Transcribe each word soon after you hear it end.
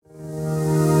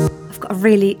a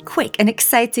really quick and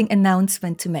exciting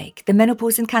announcement to make. The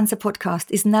Menopause and Cancer podcast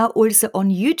is now also on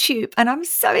YouTube, and I'm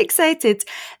so excited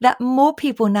that more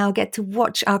people now get to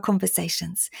watch our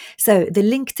conversations. So the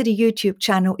link to the YouTube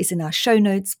channel is in our show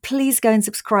notes. Please go and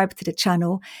subscribe to the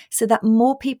channel so that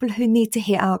more people who need to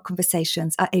hear our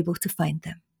conversations are able to find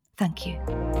them. Thank you.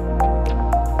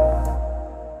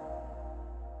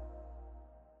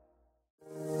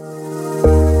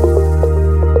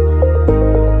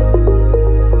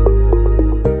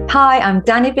 Hi, I'm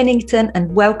Danny Bennington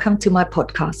and welcome to my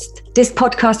podcast. This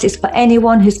podcast is for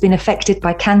anyone who's been affected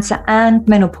by cancer and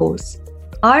menopause.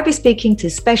 I'll be speaking to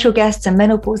special guests and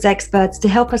menopause experts to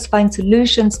help us find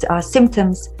solutions to our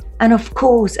symptoms and, of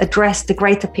course, address the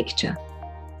greater picture.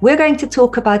 We're going to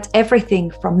talk about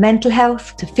everything from mental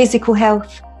health to physical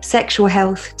health, sexual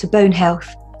health to bone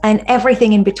health, and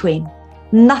everything in between.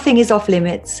 Nothing is off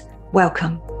limits.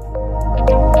 Welcome.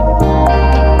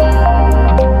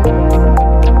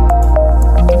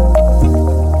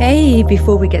 Hey,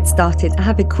 before we get started, I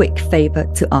have a quick favor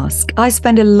to ask. I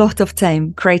spend a lot of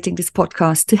time creating this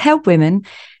podcast to help women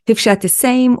who've shared the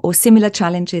same or similar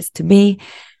challenges to me.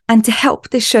 And to help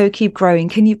the show keep growing,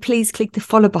 can you please click the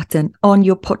follow button on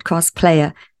your podcast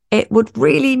player? It would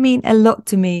really mean a lot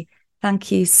to me.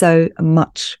 Thank you so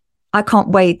much. I can't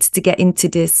wait to get into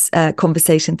this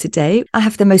conversation today. I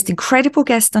have the most incredible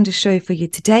guest on the show for you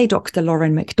today, Dr.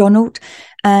 Lauren McDonald,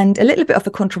 and a little bit of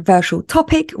a controversial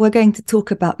topic. We're going to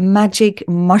talk about magic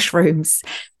mushrooms.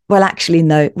 Well, actually,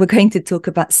 no, we're going to talk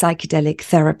about psychedelic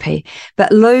therapy.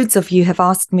 But loads of you have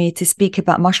asked me to speak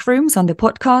about mushrooms on the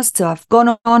podcast. So I've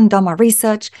gone on, done my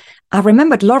research. I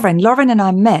remembered Lauren. Lauren and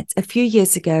I met a few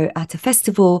years ago at a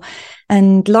festival,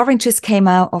 and Lauren just came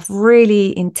out of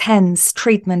really intense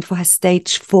treatment for her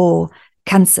stage 4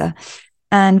 cancer.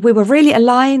 And we were really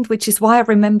aligned, which is why I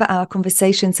remember our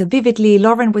conversation so vividly.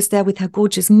 Lauren was there with her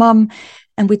gorgeous mum,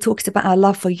 and we talked about our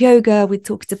love for yoga. We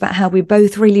talked about how we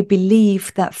both really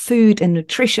believe that food and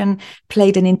nutrition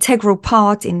played an integral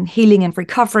part in healing and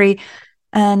recovery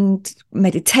and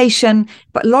meditation.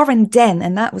 But Lauren then,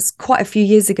 and that was quite a few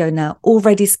years ago now,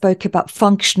 already spoke about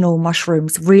functional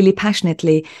mushrooms really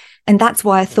passionately. And that's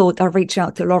why I thought I'd reach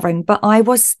out to Lauren. But I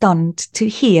was stunned to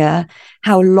hear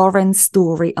how Lauren's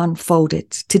story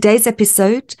unfolded. Today's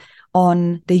episode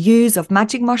on the use of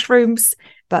magic mushrooms,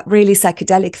 but really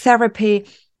psychedelic therapy.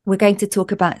 We're going to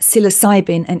talk about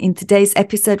psilocybin. And in today's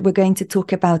episode, we're going to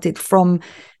talk about it from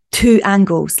 2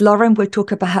 angles. Lauren will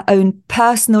talk about her own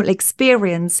personal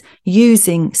experience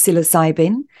using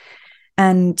psilocybin.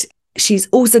 And she's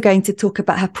also going to talk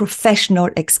about her professional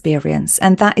experience.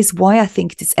 And that is why I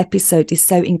think this episode is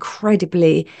so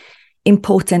incredibly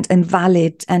important and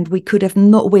valid, and we could have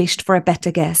not wished for a better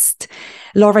guest.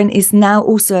 Lauren is now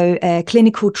also a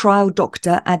clinical trial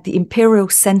doctor at the Imperial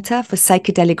Centre for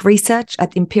Psychedelic Research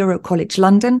at Imperial College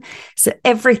London. So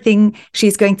everything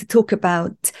she's going to talk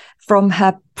about from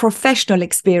her professional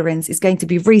experience is going to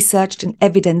be researched and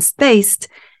evidence-based.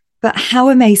 But how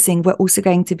amazing we're also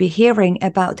going to be hearing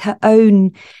about her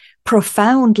own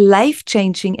profound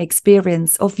life-changing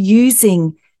experience of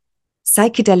using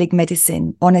psychedelic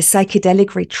medicine on a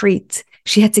psychedelic retreat.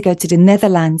 She had to go to the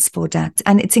Netherlands for that.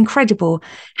 And it's incredible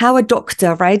how a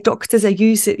doctor, right? Doctors are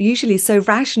usually so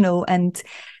rational, and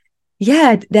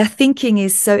their thinking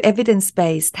is so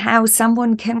evidence-based. How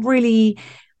someone can really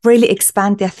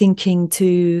expand their thinking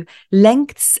to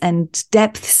lengths and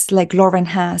depths like Lauren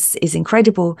has is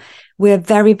incredible. We're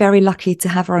very, very lucky to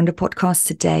have her on the podcast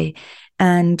today.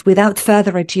 And without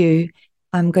further ado,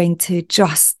 I'm going to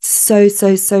just so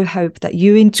hope that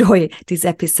you enjoy this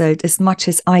episode as much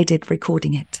as I did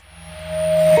recording it.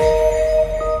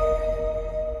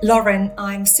 Lauren,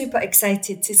 I'm super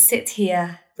excited to sit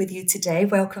here with you today.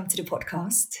 Welcome to the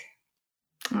podcast.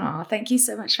 Oh, thank you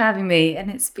so much for having me. And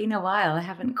it's been a while. I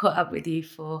haven't caught up with you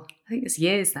for, I think it's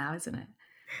years now, isn't it?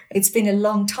 It's been a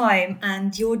long time,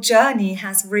 and your journey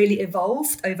has really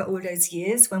evolved over all those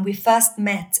years. When we first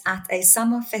met at a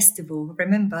summer festival,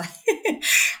 remember,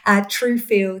 at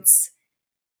Truefields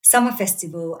Summer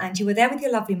Festival, and you were there with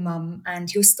your lovely mum,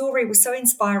 and your story was so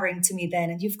inspiring to me then,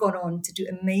 and you've gone on to do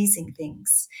amazing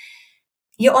things.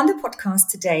 You're on the podcast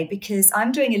today because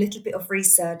I'm doing a little bit of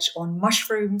research on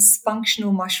mushrooms,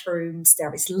 functional mushrooms.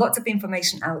 There is lots of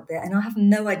information out there, and I have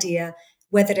no idea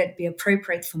whether that'd be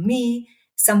appropriate for me,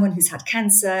 someone who's had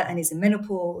cancer and is in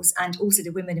menopause, and also the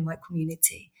women in my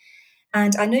community.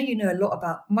 And I know you know a lot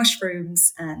about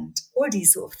mushrooms and all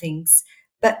these sort of things,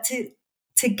 but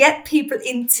to get people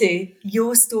into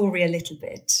your story a little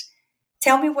bit,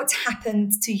 tell me what's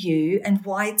happened to you and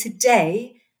why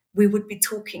today we would be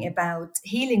talking about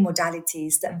healing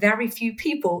modalities that very few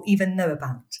people even know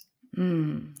about.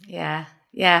 Yeah.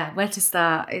 Where to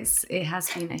start? It has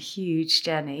been a huge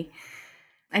journey.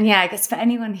 And yeah, I guess for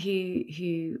anyone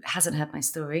who hasn't heard my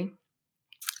story,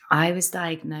 I was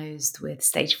diagnosed with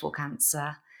stage 4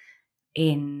 cancer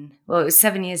it was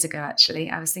 7 years ago, actually.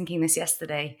 I was thinking this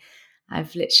yesterday.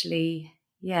 I've literally,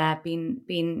 been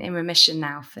in remission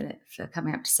now for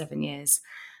coming up to 7 years.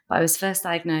 But I was first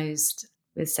diagnosed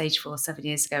with stage 4 7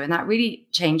 years ago, and that really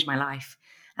changed my life,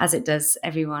 as it does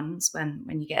everyone's when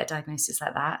you get a diagnosis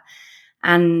like that.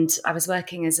 And I was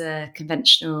working as a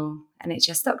conventional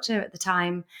NHS doctor at the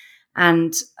time,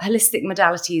 and holistic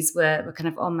modalities were kind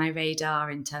of on my radar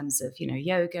in terms of,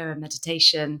 yoga and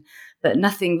meditation, but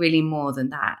nothing really more than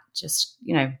that. Just,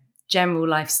 general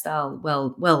lifestyle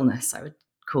wellness, I would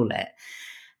call it.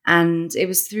 And it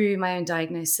was through my own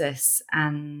diagnosis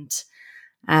and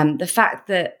the fact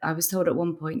that I was told at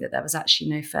one point that there was actually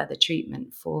no further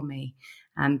treatment for me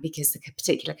because the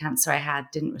particular cancer I had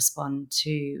didn't respond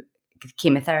to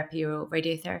chemotherapy or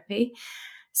radiotherapy.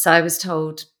 So I was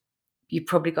told, you've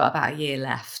probably got about a year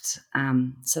left.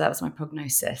 So that was my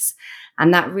prognosis.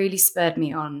 And that really spurred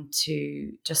me on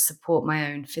to just support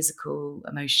my own physical,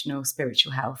 emotional,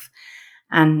 spiritual health.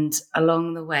 And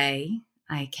along the way,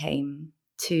 I came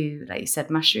to, like you said,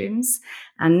 mushrooms,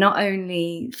 and not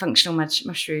only functional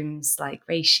mushrooms like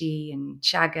reishi and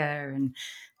chaga and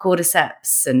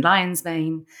cordyceps and lion's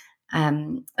mane.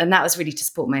 And that was really to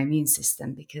support my immune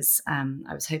system because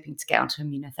I was hoping to get onto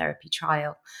immunotherapy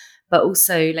trial, but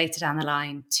also later down the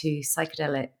line to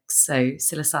psychedelics, so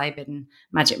psilocybin,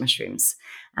 magic mushrooms.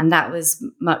 And that was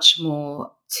much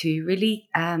more to really,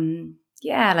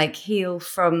 heal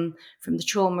from the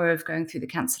trauma of going through the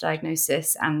cancer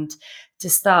diagnosis and to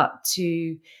start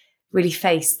to really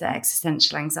face the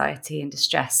existential anxiety and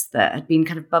distress that had been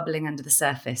kind of bubbling under the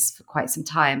surface for quite some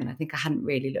time. And I think I hadn't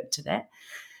really looked at it.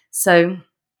 So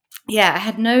I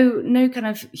had no kind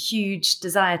of huge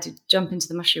desire to jump into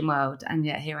the mushroom world, and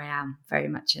yet here I am, very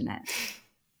much in it.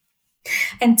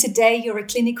 And today you're a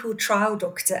clinical trial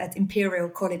doctor at Imperial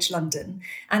College London,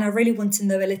 and I really want to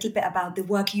know a little bit about the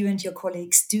work you and your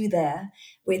colleagues do there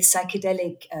with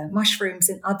psychedelic mushrooms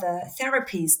and other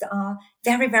therapies that are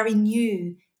very, very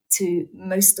new to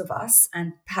most of us,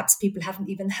 and perhaps people haven't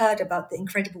even heard about the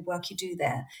incredible work you do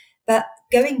there. But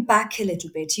going back a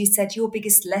little bit, you said your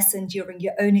biggest lesson during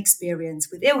your own experience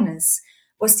with illness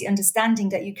was the understanding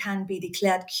that you can be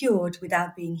declared cured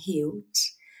without being healed.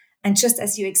 And just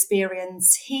as you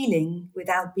experience healing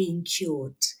without being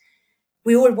cured,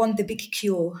 we all want the big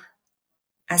cure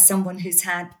as someone who's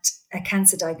had a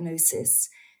cancer diagnosis.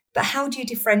 But how do you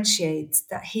differentiate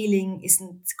that healing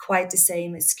isn't quite the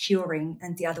same as curing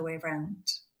and the other way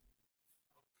around?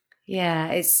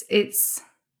 Yeah, it's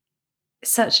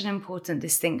such an important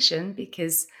distinction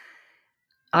because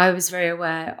I was very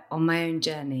aware on my own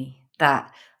journey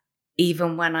that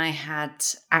even when I had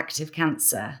active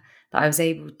cancer, that I was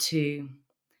able to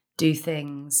do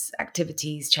things,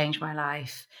 activities, change my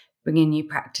life, bring in new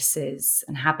practices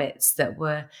and habits that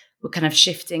were kind of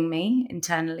shifting me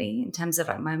internally in terms of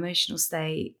like my emotional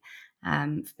state,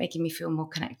 making me feel more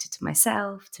connected to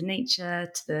myself, to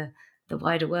nature, to the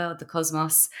wider world, the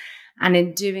cosmos. And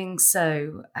in doing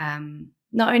so,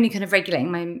 not only kind of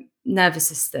regulating my nervous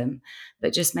system,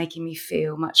 but just making me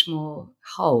feel much more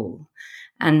whole.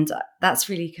 And that's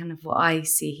really kind of what I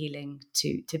see healing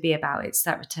to be about. It's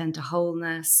that return to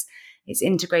wholeness. It's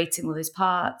integrating all those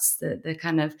parts, the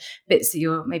kind of bits that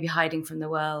you're maybe hiding from the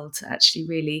world, actually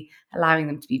really allowing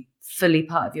them to be fully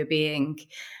part of your being,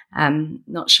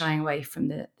 not shying away from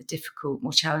the difficult,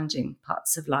 more challenging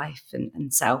parts of life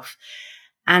and self.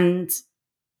 And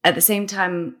at the same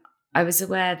time, I was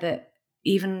aware that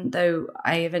even though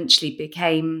I eventually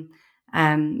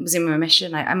was in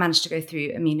remission, I managed to go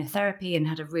through immunotherapy and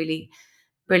had a really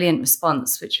brilliant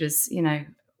response, which was,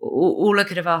 all I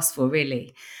could have asked for,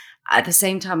 really. At the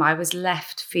same time, I was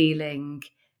left feeling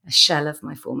a shell of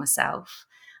my former self.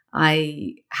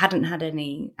 I hadn't had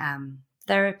any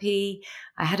therapy.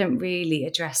 I hadn't really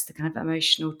addressed the kind of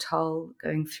emotional toll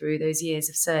going through those years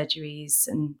of surgeries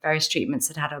and various treatments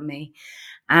had had on me.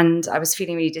 And I was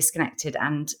feeling really disconnected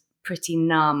and pretty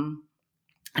numb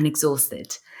and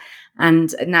exhausted.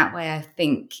 And in that way, I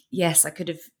think, yes, I could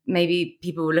have, maybe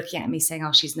people were looking at me saying,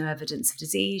 oh, she's no evidence of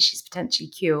disease, she's potentially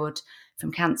cured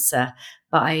from cancer.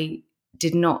 But I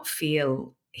did not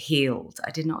feel healed.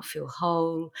 I did not feel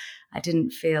whole. I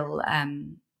didn't feel,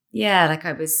 like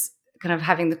I was kind of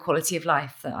having the quality of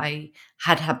life that I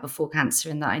had before cancer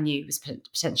and that I knew was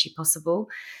potentially possible.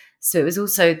 So it was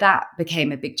also, that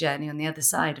became a big journey on the other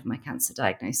side of my cancer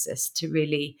diagnosis to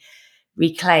really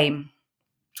reclaim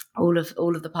all of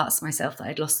the parts of myself that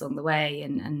I'd lost along the way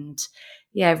and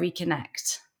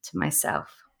reconnect to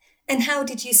myself. And how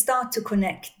did you start to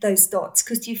connect those dots?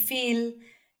 Because you feel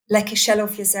like a shell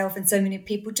of yourself, and so many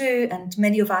people do, and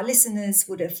many of our listeners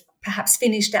would have perhaps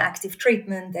finished their active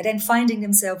treatment. They're then finding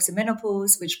themselves in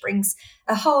menopause, which brings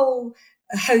a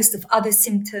host of other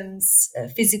symptoms,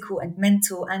 physical and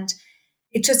mental, and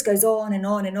it just goes on and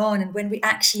on and on. And when we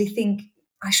actually think,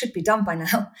 I should be done by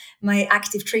now, my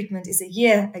active treatment is a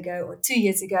year ago or 2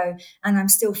 years ago, and I'm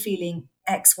still feeling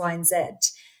X, Y, and Z,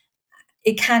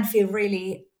 it can feel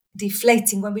really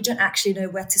deflating when we don't actually know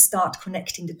where to start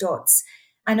connecting the dots.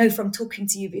 I know from talking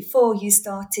to you before, you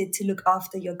started to look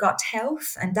after your gut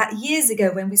health. And that years ago,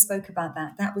 when we spoke about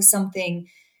that, that was something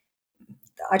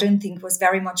that I don't think was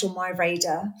very much on my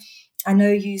radar. I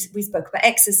know we spoke about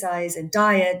exercise and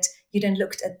diet. You then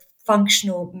looked at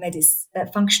functional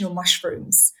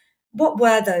mushrooms. What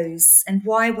were those, and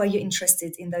why were you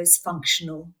interested in those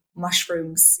functional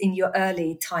mushrooms in your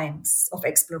early times of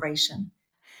exploration?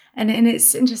 And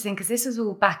it's interesting because this was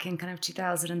all back in kind of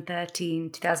 2013,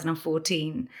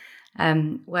 2014,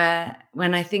 where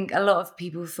when I think a lot of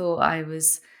people thought I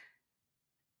was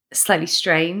slightly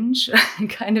strange,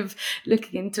 kind of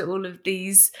looking into all of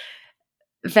these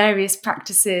various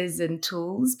practices and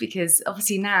tools, because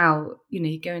obviously now,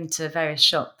 you go into various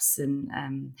shops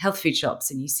and health food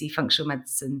shops and you see functional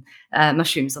medicine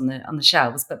mushrooms on the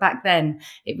shelves. But back then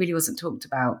it really wasn't talked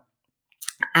about.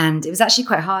 And it was actually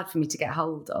quite hard for me to get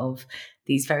hold of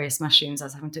these various mushrooms. I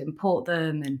was having to import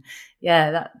them. And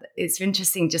that it's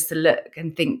interesting just to look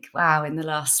and think, wow, in the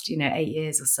last, 8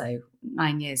 years or so,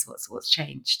 9 years, what's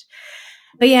changed.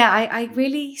 But I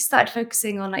really started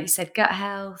focusing on, like you said, gut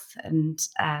health and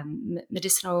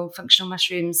medicinal functional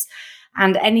mushrooms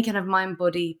and any kind of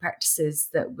mind-body practices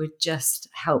that would just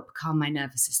help calm my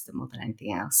nervous system more than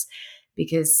anything else.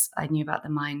 Because I knew about the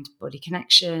mind-body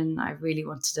connection. I really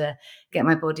wanted to get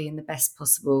my body in the best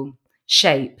possible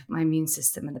shape, my immune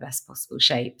system in the best possible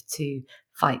shape to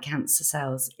fight cancer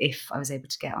cells if I was able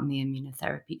to get on the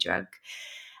immunotherapy drug.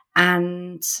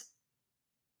 And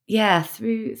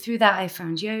through that I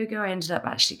found yoga. I ended up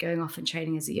actually going off and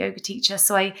training as a yoga teacher.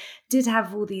 So I did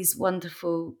have all these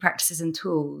wonderful practices and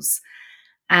tools.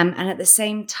 And at the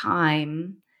same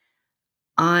time,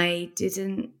 there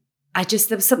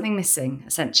was something missing,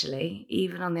 essentially,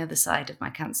 even on the other side of my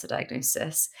cancer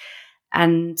diagnosis.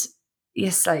 And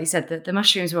yes, like you said, the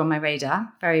mushrooms were on my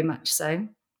radar, very much so.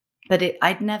 But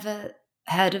I'd never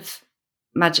heard of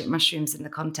magic mushrooms in the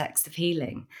context of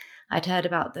healing. I'd heard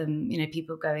about them,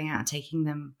 people going out and taking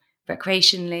them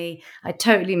recreationally. I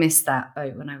totally missed that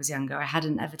boat when I was younger. I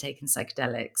hadn't ever taken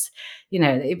psychedelics.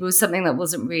 It was something that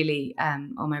wasn't really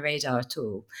on my radar at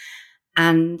all.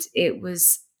 And it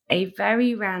was a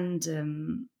very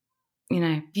random,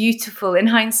 beautiful, in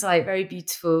hindsight, very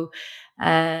beautiful,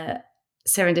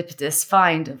 serendipitous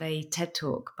find of a TED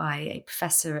Talk by a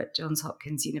professor at Johns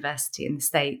Hopkins University in the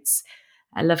States,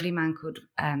 a lovely man called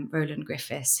Roland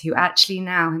Griffiths, who actually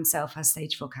now himself has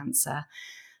stage 4 cancer.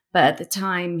 But at the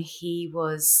time he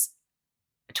was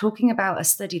talking about a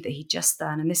study that he'd just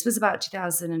done, and this was about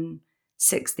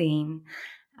 2016.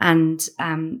 And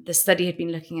the study had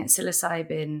been looking at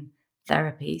psilocybin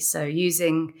therapy, so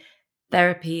using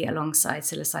therapy alongside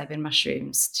psilocybin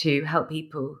mushrooms to help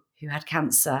people who had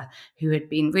cancer, who had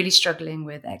been really struggling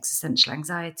with existential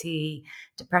anxiety,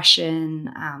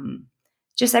 depression,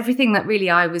 just everything that really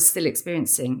I was still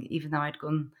experiencing, even though I'd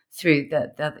gone through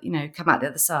come out the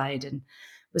other side and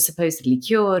was supposedly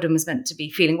cured and was meant to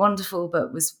be feeling wonderful,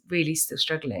 but was really still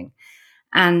struggling.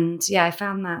 And I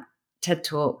found that TED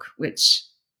Talk, which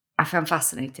I found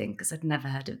fascinating because I'd never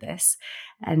heard of this.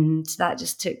 And that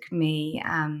just took me,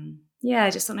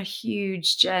 just on a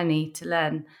huge journey to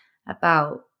learn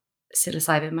about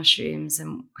psilocybin mushrooms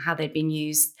and how they'd been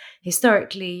used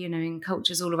historically, in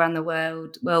cultures all around the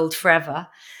world forever.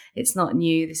 It's not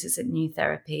new. This isn't new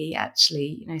therapy.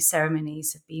 Actually,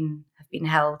 ceremonies have been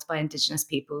held by Indigenous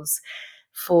peoples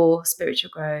for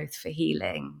spiritual growth, for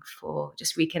healing, for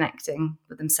just reconnecting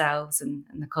with themselves and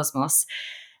the cosmos.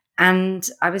 And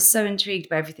I was so intrigued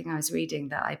by everything I was reading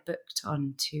that I booked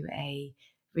onto a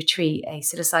retreat, a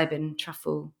psilocybin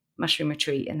truffle mushroom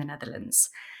retreat in the Netherlands.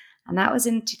 And that was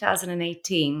in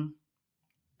 2018.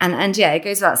 And it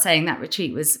goes without saying that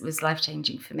retreat was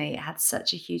life-changing for me. It had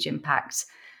such a huge impact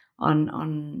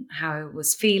on how I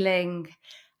was feeling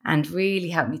and really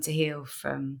helped me to heal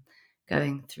from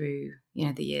going through,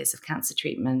 the years of cancer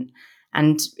treatment.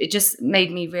 And it just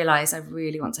made me realize I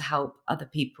really want to help other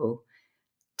people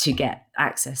to get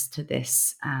access to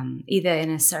this, either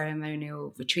in a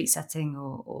ceremonial retreat setting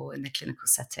or in the clinical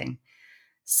setting.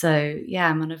 So yeah,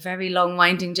 I'm on a very long,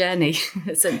 winding journey,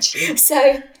 essentially.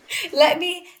 So let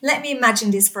me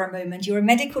imagine this for a moment. You're a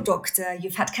medical doctor.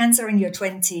 You've had cancer in your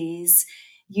 20s.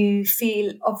 You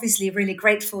feel obviously really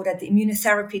grateful that the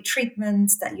immunotherapy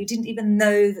treatment that you didn't even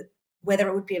know whether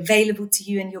it would be available to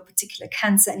you in your particular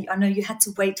cancer. And I know you had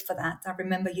to wait for that. I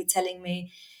remember you telling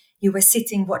me you were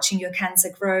sitting watching your cancer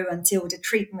grow until the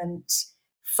treatment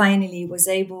finally was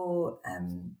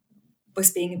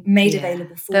being made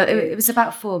available for you. It was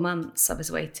about 4 months I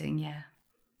was waiting, yeah.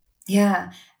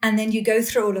 Yeah. And then you go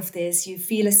through all of this, you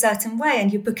feel a certain way,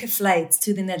 and you book a flight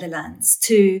to the Netherlands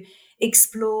to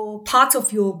explore part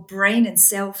of your brain and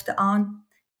self that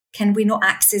can we not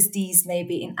access these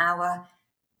maybe in our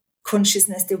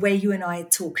consciousness the way you and I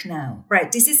talk now,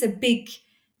 right? This is a big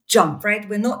jump, right?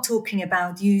 We're not talking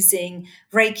about using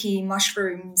Reiki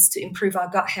mushrooms to improve our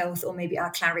gut health or maybe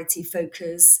our clarity,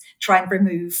 focus, try and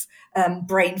remove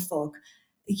brain fog.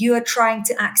 You are trying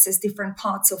to access different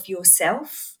parts of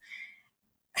yourself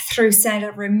through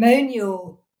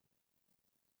ceremonial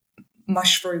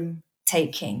mushroom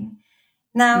taking.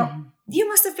 Now, you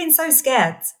must have been so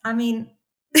scared. I mean,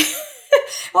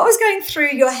 what was going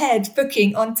through your head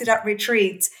booking onto that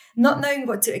retreat, not knowing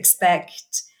what to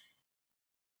expect?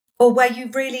 Or were you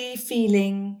really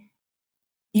feeling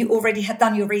you already had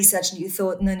done your research and you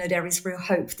thought, no, there is real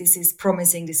hope. This is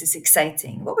promising. This is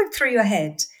exciting. What went through your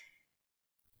head?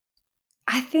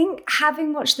 I think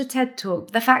having watched the TED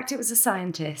Talk, the fact it was a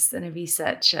scientist and a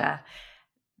researcher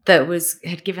that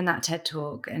had given that TED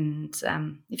Talk, and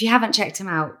if you haven't checked him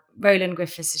out, Roland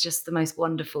Griffiths is just the most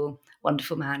wonderful,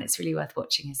 wonderful man. It's really worth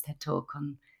watching his TED Talk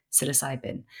on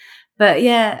psilocybin. But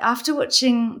yeah, after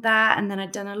watching that, and then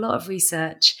I'd done a lot of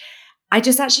research, I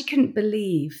just actually couldn't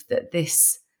believe that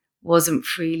this wasn't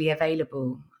freely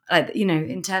available.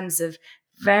 In terms of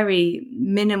very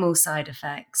minimal side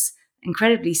effects,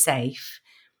 incredibly safe.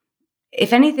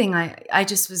 If anything, I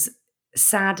just was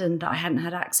saddened that I hadn't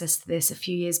had access to this a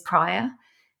few years prior,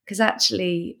 because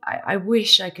actually I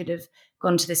wish I could have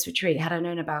gone to this retreat had I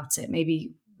known about it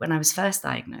maybe when I was first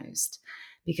diagnosed,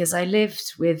 because I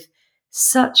lived with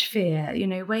such fear,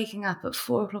 waking up at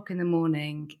 4:00 in the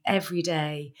morning every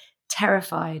day,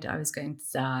 terrified I was going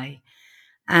to die.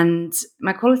 And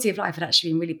my quality of life had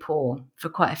actually been really poor for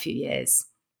quite a few years.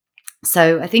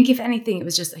 So I think if anything, it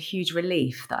was just a huge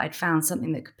relief that I'd found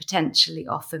something that could potentially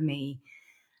offer me,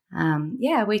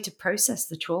 a way to process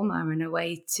the trauma and a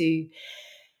way to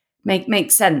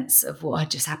make sense of what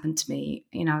had just happened to me.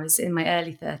 I was in my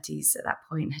early 30s at that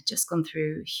point, had just gone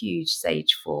through a huge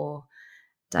stage 4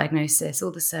 diagnosis,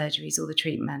 all the surgeries, all the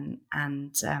treatment.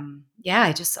 And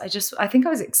I think I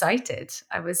was excited.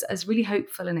 I was really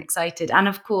hopeful and excited. And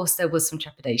of course, there was some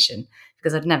trepidation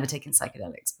because I'd never taken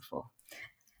psychedelics before.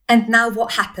 And now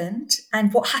what happened?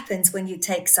 And what happens when you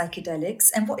take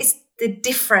psychedelics? And what is the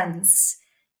difference?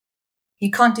 You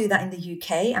can't do that in the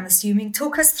UK, I'm assuming.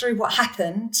 Talk us through what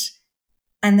happened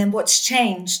and then what's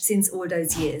changed since all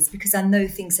those years, because I know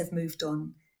things have moved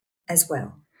on as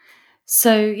well.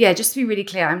 So, yeah, just to be really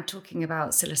clear, I'm talking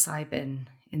about psilocybin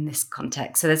in this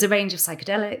context. So there's a range of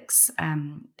psychedelics,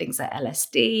 things like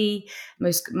LSD,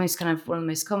 most kind of one of the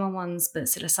most common ones, but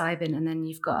psilocybin. And then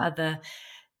you've got other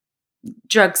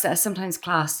drugs that are sometimes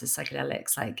classed as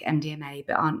psychedelics like MDMA,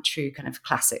 but aren't true kind of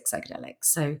classic psychedelics.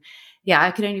 So yeah,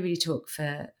 I could only really talk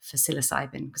for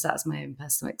psilocybin because that was my own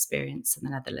personal experience in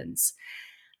the Netherlands.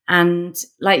 And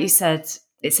like you said,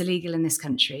 it's illegal in this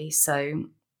country. So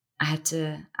I had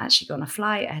to actually go on a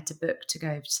flight. I had to book to go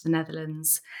over to the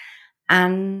Netherlands.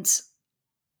 And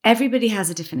everybody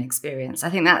has a different experience. I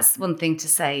think that's one thing to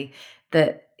say,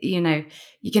 that,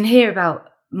 you can hear about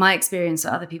my experience or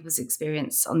other people's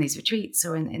experience on these retreats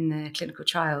or in the clinical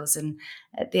trials. And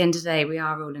at the end of the day, we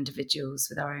are all individuals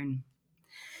with our own,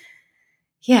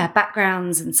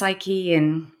 backgrounds and psyche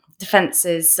and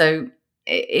defenses. So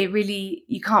it really,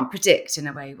 you can't predict in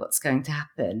a way what's going to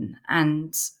happen.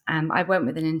 And I went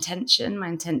with an intention. My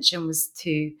intention was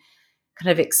to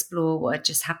kind of explore what had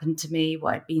just happened to me,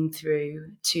 what I'd been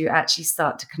through, to actually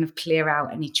start to kind of clear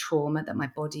out any trauma that my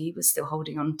body was still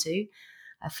holding on to.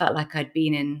 I felt like I'd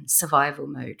been in survival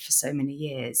mode for so many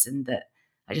years, and that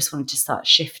I just wanted to start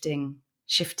shifting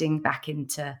back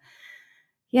into,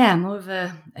 more of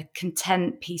a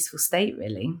content, peaceful state,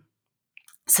 really.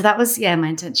 So that was, my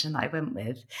intention that I went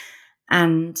with.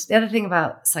 And the other thing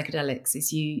about psychedelics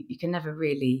is you can never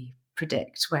really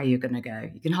predict where you're going to go.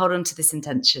 You can hold on to this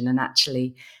intention, and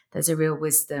actually there's a real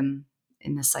wisdom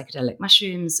in the psychedelic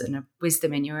mushrooms and a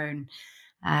wisdom in your own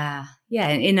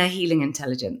inner healing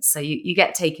intelligence. So you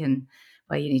get taken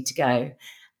where you need to go.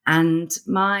 And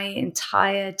my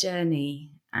entire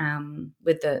journey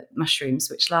with the mushrooms,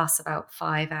 which lasts about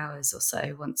 5 hours or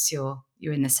so once you're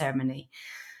in the ceremony,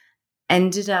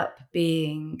 ended up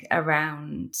being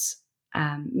around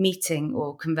meeting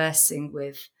or conversing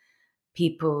with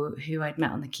people who I'd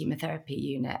met on the chemotherapy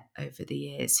unit over the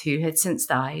years who had since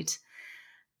died,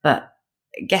 but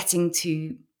getting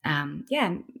to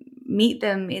meet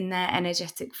them in their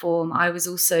energetic form. I was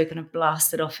also kind of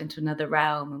blasted off into another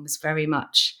realm and was very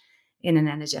much in an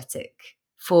energetic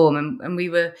form. And we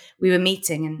were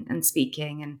meeting and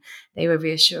speaking, and they were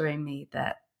reassuring me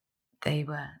that they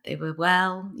were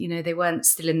well. They weren't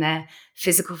still in their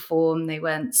physical form. They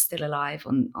weren't still alive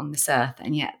on this earth,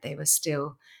 and yet they were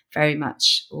still very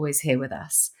much always here with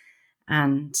us.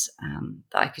 And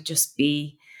that I could just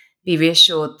be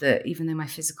reassured that even though my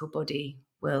physical body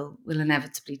will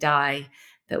inevitably die,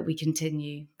 that we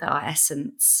continue, that our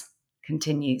essence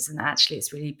continues, and that actually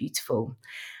it's really beautiful.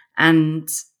 And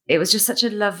it was just such a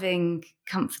loving,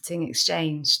 comforting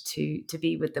exchange to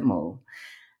be with them all.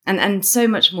 And so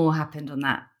much more happened on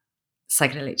that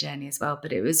psychedelic journey as well.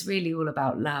 But it was really all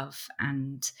about love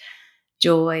and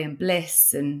joy and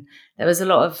bliss. And there was a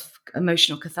lot of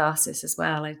emotional catharsis as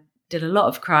well. I did a lot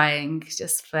of crying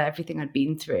just for everything I'd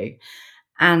been through,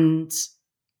 and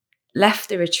left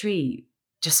the retreat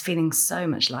just feeling so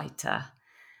much lighter.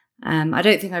 I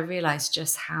don't think I realized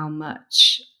just how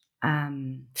much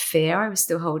fear I was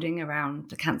still holding around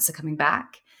the cancer coming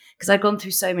back, because I'd gone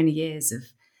through so many years of,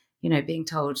 being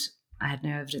told I had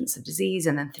no evidence of disease,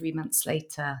 and then 3 months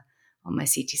later on my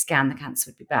CT scan, the cancer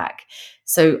would be back.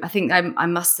 So I think I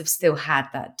must have still had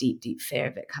that deep, deep fear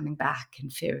of it coming back,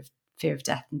 and fear of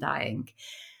death and dying.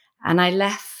 And I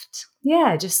left,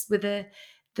 just with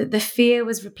the fear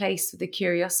was replaced with a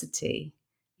curiosity.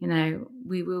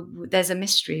 There's a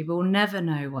mystery. We'll never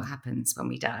know what happens when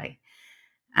we die.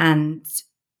 And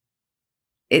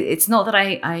it's not that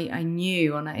I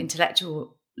knew on an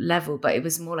intellectual level, but it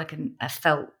was more like a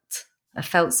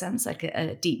felt sense, like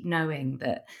a deep knowing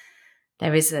that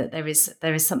there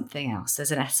is something else.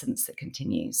 There's an essence that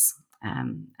continues,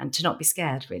 and to not be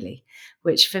scared, really,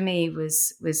 which for me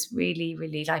was really,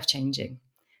 really life-changing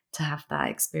to have that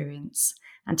experience,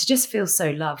 and to just feel so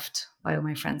loved by all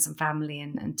my friends and family,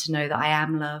 and to know that I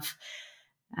am love.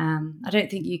 I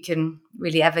don't think you can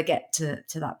really ever get to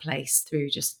that place through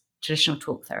just traditional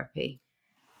talk therapy.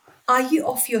 Are you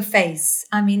off your face?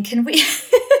 I mean, can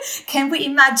we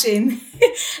imagine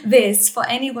this for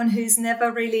anyone who's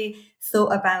never really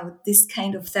thought about this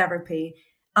kind of therapy?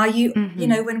 Are you,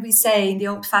 when we say in the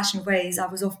old-fashioned ways, I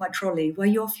was off my trolley, were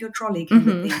you off your trolley kind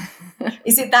of thing?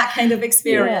 Is it that kind of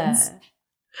experience?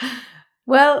 Yeah.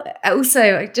 Well,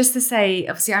 also, just to say,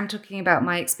 obviously, I'm talking about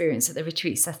my experience at the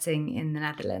retreat setting in the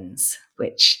Netherlands,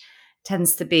 which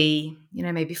tends to be,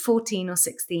 maybe 14 or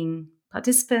 16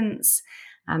 participants,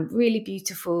 really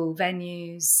beautiful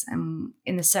venues.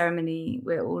 In the ceremony,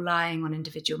 we're all lying on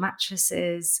individual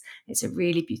mattresses. It's a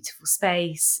really beautiful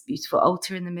space, beautiful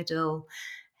altar in the middle,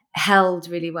 held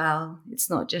really well. It's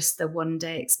not just a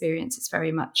one-day experience. It's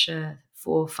very much a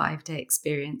 4 or 5 day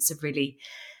experience of really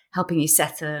helping you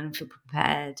settle and feel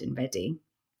prepared and ready,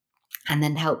 and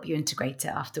then help you integrate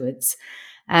it afterwards.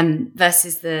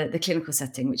 Versus the clinical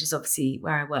setting, which is obviously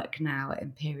where I work now at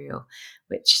Imperial,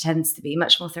 which tends to be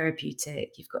much more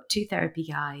therapeutic. You've got 2 therapy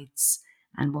guides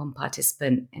and 1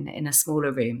 participant in a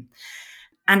smaller room.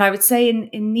 And I would say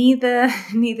in neither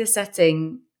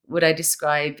setting would I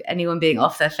describe anyone being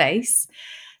off their face.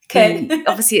 Okay.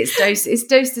 Obviously, it's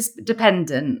dose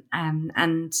dependent,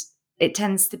 and it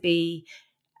tends to be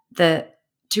that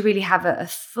to really have a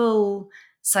full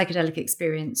psychedelic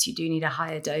experience, you do need a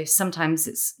higher dose. Sometimes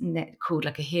it's called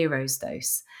like a hero's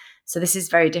dose. So this is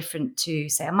very different to,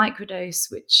 say, a microdose,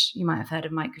 which you might have heard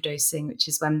of microdosing, which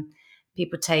is when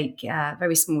people take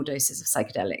very small doses of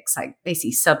psychedelics, like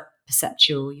basically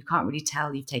sub-perceptual. You can't really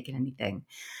tell you've taken anything.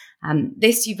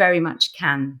 This you very much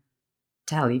can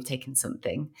tell you've taken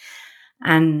something.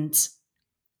 And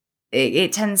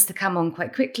it tends to come on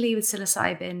quite quickly with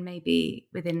psilocybin, maybe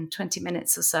within 20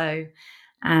 minutes or so.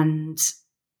 And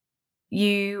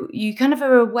you kind of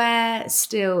are aware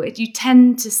still, you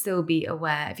tend to still be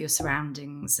aware of your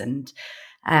surroundings, and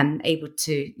able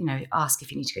to, ask if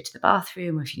you need to go to the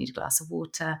bathroom or if you need a glass of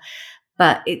water.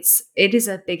 But it is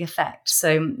a big effect.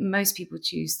 So most people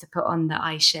choose to put on the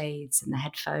eye shades and the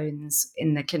headphones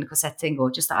in the clinical setting, or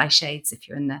just the eye shades if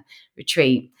you're in the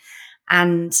retreat,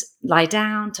 and lie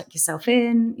down, tuck yourself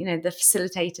in. The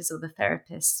facilitators or the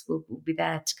therapists will be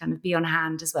there to kind of be on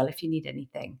hand as well if you need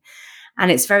anything. And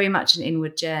it's very much an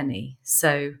inward journey.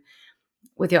 So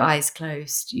with your eyes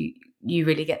closed, you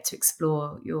really get to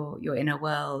explore your inner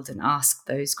world and ask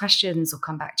those questions or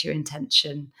come back to your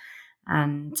intention.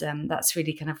 And that's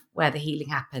really kind of where the healing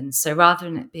happens. So rather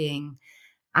than it being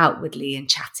outwardly and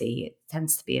chatty, it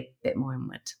tends to be a bit more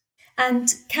inward.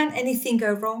 And can anything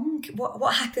go wrong?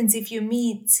 What happens if you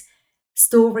meet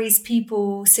stories,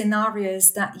 people,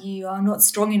 scenarios that you are not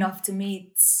strong enough to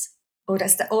meet, or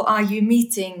are you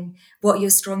meeting what you're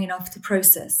strong enough to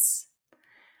process?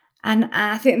 And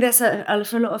I think there's for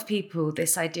a lot of people,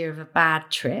 this idea of a bad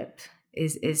trip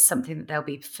is something that they'll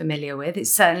be familiar with.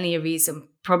 It's certainly a reason,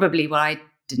 probably why I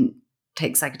didn't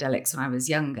take psychedelics when I was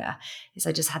younger, is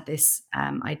I just had this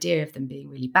idea of them being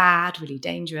really bad, really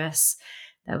dangerous.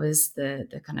 There was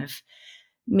the kind of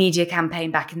media campaign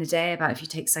back in the day about if you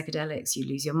take psychedelics, you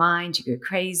lose your mind, you go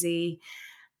crazy.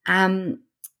 The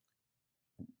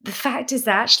fact is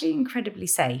they're actually incredibly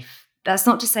safe. That's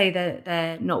not to say that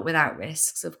they're not without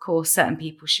risks. Of course, certain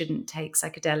people shouldn't take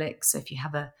psychedelics. So if you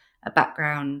have a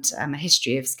background, a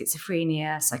history of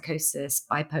schizophrenia, psychosis,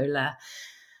 bipolar,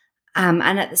 and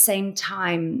at the same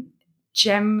time,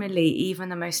 generally, even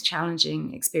the most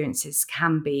challenging experiences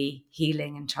can be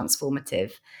healing and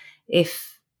transformative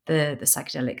if the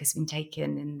psychedelic has been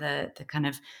taken in the kind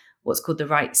of what's called the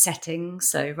right setting.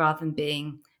 So rather than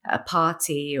being at a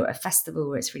party or a festival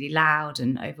where it's really loud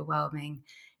and overwhelming,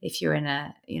 if you're in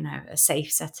a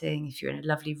safe setting, if you're in a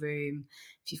lovely room,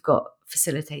 if you've got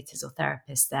facilitators or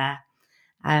therapists there,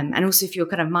 and also if your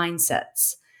kind of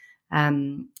mindset's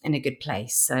in a good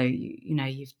place. So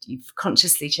you've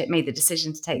consciously made the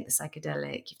decision to take the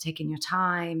psychedelic. You've taken your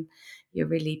time. You're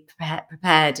really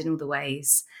prepared in all the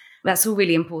ways. That's all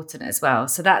really important as well.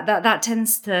 So that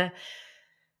tends to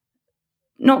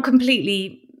not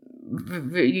completely.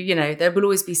 There will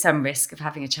always be some risk of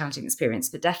having a challenging experience,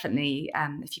 but definitely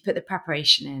if you put the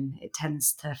preparation in, it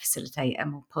tends to facilitate a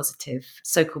more positive,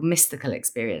 so-called mystical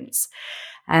experience.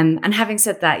 And having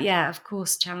said that, yeah, of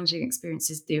course, challenging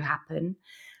experiences do happen,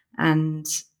 and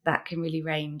that can really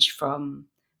range from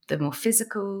the more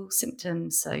physical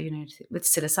symptoms. So, with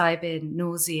psilocybin,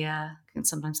 nausea can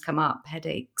sometimes come up,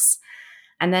 headaches,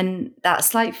 and then that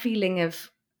slight feeling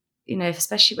of,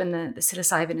 especially when the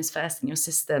psilocybin is first in your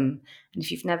system, and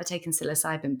if you've never taken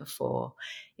psilocybin before,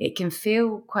 it can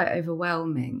feel quite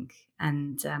overwhelming.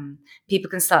 And people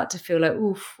can start to feel like,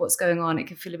 oof, what's going on? It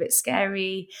can feel a bit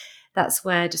scary. That's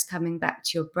where just coming back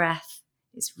to your breath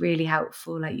is really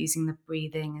helpful, like using the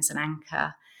breathing as an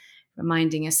anchor,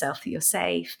 reminding yourself that you're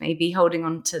safe, maybe holding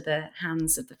on to the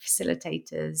hands of the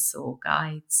facilitators or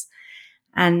guides.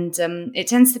 And it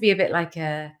tends to be a bit like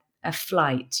a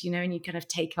flight, and you kind of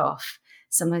take off.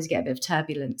 Sometimes you get a bit of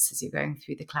turbulence as you're going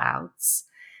through the clouds,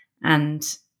 and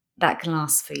that can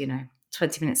last for 20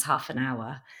 minutes, half an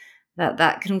hour.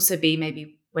 That can also be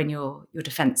maybe when your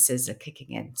defenses are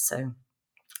kicking in. So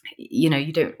you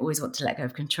don't always want to let go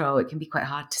of control. It can be quite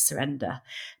hard to surrender,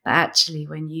 but actually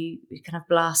when you kind of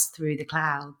blast through the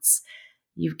clouds,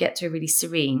 you get to a really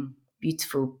serene,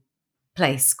 beautiful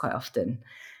place quite often.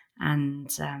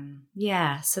 And so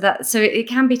it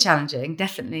can be challenging,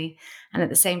 definitely. And at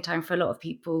the same time, for a lot of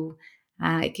people,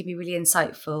 it can be really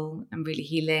insightful and really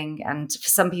healing. And for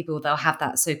some people, they'll have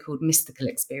that so-called mystical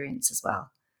experience as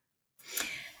well.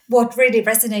 What really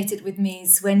resonated with me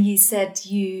is when you said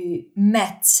you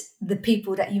met the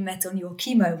people that you met on your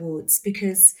chemo wards,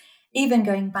 because even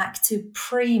going back to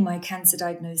pre my cancer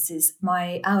diagnosis,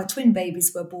 our twin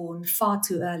babies were born far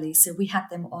too early. So we had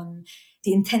them on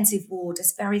the intensive ward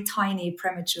as very tiny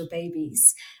premature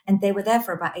babies. And they were there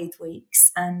for about 8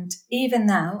 weeks. And even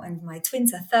now, and my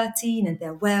twins are 13 and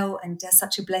they're well, and they're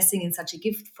such a blessing and such a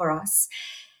gift for us.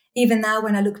 Even now,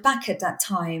 when I look back at that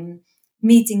time,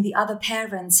 meeting the other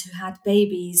parents who had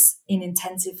babies in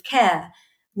intensive care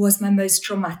was my most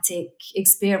traumatic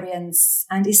experience,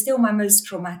 and is still my most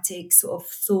traumatic sort of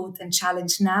thought and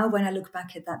challenge now when I look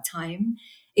back at that time.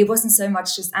 It wasn't so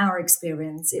much just our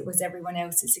experience, it was everyone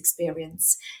else's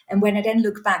experience. And when I then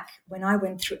look back, when I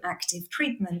went through active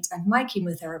treatment and my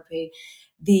chemotherapy,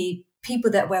 the people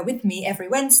that were with me every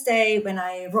Wednesday when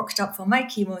I rocked up for my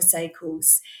chemo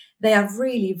cycles, they are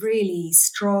really, really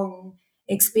strong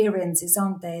experiences,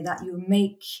 aren't they, that you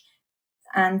make.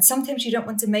 And sometimes you don't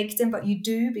want to make them, but you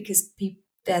do, because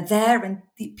they're there and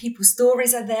people's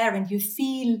stories are there, and you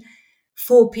feel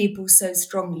for people so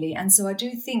strongly. And so I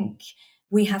do think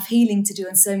we have healing to do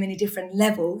on so many different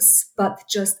levels, but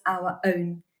just our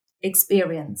own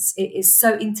experience, it is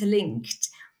so interlinked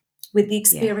with the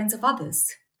experience of others.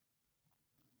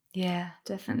 Yeah,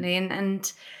 definitely.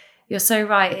 And you're so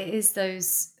right. It is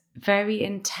those very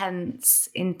intense,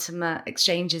 intimate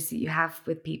exchanges that you have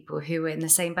with people who are in the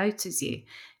same boat as you,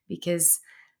 because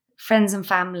friends and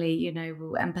family,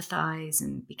 will empathize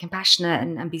and be compassionate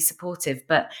and be supportive,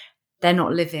 but they're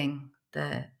not living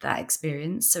that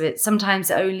experience. So it's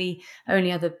sometimes only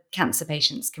other cancer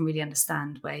patients can really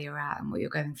understand where you're at and what you're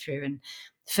going through. And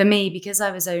for me, because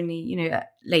I was only,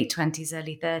 late 20s,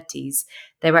 early 30s,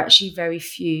 there were actually very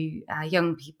few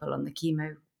young people on the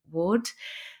chemo ward.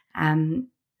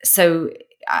 So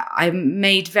I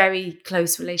made very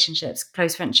close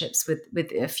friendships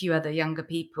with a few other younger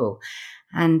people.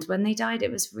 And when they died,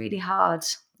 it was really hard.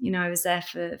 I was there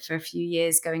for a few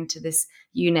years, going to this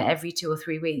unit every 2 or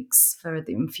 3 weeks for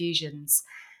the infusions.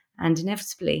 And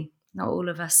inevitably, not all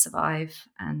of us survive.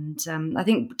 And I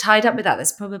think tied up with that,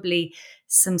 there's probably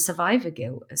some survivor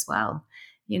guilt as well.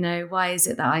 Why is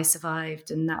it that I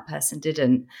survived and that person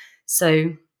didn't?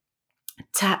 So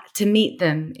to meet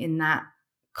them in that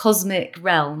cosmic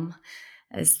realm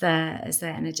as their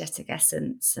energetic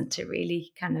essence, and to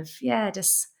really kind of,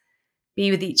 just be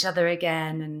with each other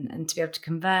again, and to be able to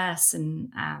converse and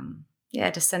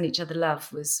just send each other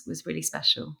love was really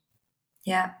special.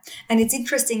 Yeah. And it's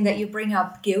interesting that you bring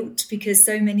up guilt, because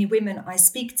so many women I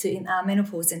speak to in our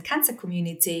menopause and cancer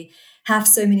community have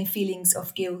so many feelings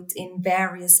of guilt in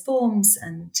various forms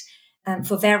and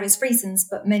for various reasons.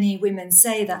 But many women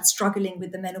say that struggling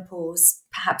with the menopause,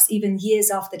 perhaps even years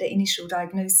after the initial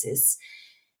diagnosis,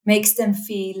 makes them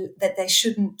feel that they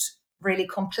shouldn't really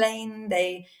complain.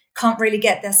 They can't really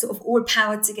get their sort of all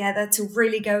power together to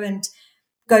really go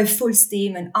full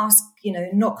steam and ask,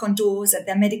 knock on doors at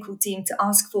their medical team to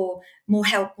ask for more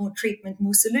help, more treatment,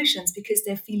 more solutions, because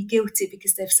they feel guilty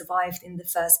because they've survived in the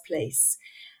first place.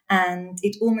 And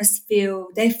it almost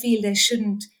they feel they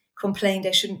shouldn't complain,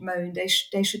 they shouldn't moan, they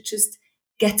should just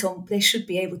get on, they should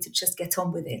be able to just get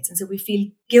on with it. And so we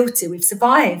feel guilty, we've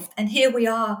survived, and here we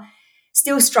are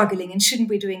still struggling, and shouldn't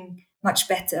we be doing much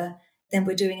better than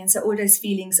we're doing? And so all those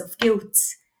feelings of guilt,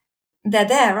 they're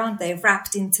there, aren't they?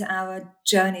 Wrapped into our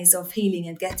journeys of healing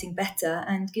and getting better.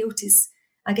 And guilt is,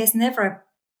 I guess,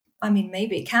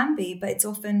 maybe it can be, but it's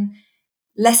often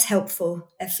less helpful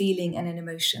a feeling and an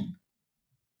emotion.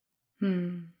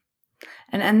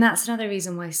 And that's another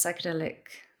reason why psychedelic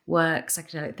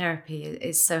therapy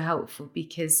is so helpful,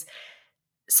 because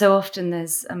so often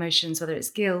there's emotions, whether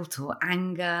it's guilt or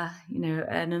anger,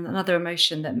 and another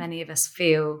emotion that many of us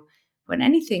feel when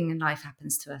anything in life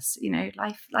happens to us.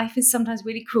 Life is sometimes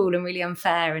really cruel and really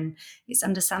unfair, and it's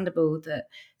understandable that,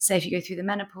 say, if you go through the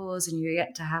menopause and you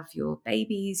get to have your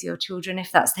babies, your children,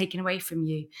 if that's taken away from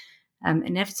you,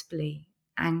 inevitably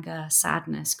anger,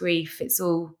 sadness, grief, it's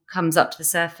all comes up to the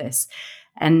surface.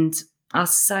 And our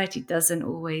society doesn't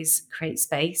always create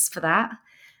space for that.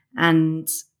 And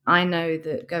I know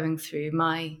that going through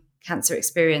my cancer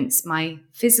experience, my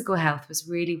physical health was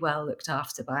really well looked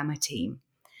after by my team.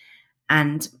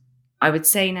 And I would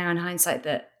say now in hindsight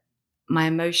that my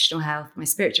emotional health, my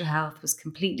spiritual health was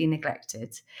completely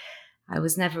neglected. I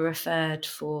was never referred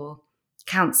for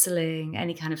counseling,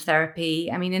 any kind of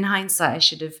therapy. I mean, in hindsight, I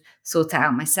should have sought it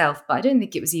out myself, but I don't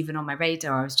think it was even on my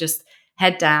radar. I was just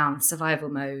head down, survival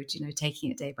mode,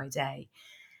 taking it day by day.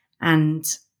 And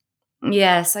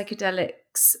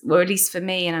psychedelics, or at least for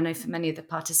me, and I know for many of the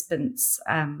participants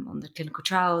on the clinical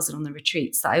trials and on the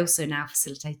retreats that I also now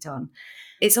facilitate on,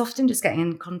 it's often just getting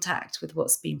in contact with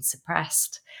what's been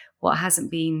suppressed, what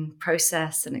hasn't been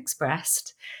processed and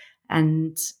expressed.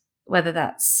 And whether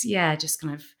that's, just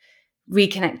kind of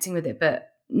reconnecting with it, but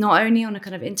not only on a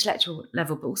kind of intellectual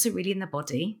level, but also really in the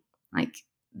body. Like,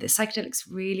 the psychedelics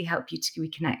really help you to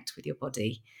reconnect with your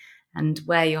body and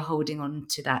where you're holding on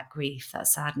to that grief, that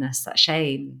sadness, that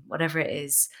shame, whatever it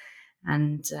is.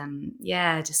 And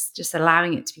just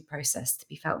allowing it to be processed, to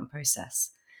be felt and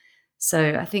processed.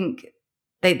 So I think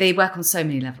they work on so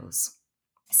many levels.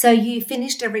 So you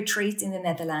finished a retreat in the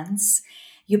Netherlands,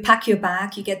 you pack your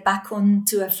bag, you get back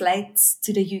onto a flight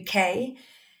to the UK.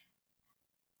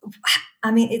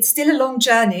 I mean, it's still a long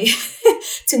journey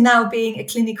to now being a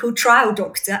clinical trial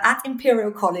doctor at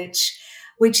Imperial College,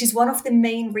 which is one of the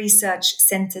main research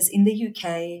centres in the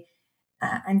UK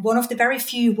and one of the very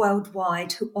few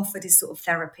worldwide who offer this sort of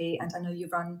therapy. And I know you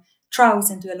run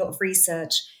trials and do a lot of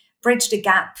research. Bridge the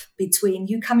gap between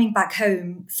you coming back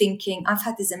home thinking, I've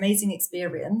had this amazing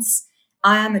experience,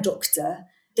 I am a doctor.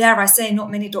 Dare I say,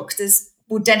 not many doctors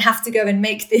would then have to go and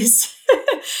make this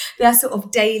their sort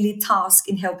of daily task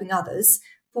in helping others.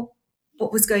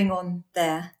 What was going on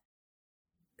there?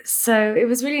 So it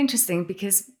was really interesting,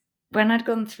 because when I'd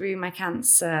gone through my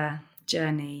cancer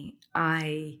journey,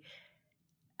 I'd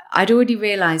already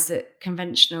realised that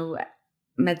conventional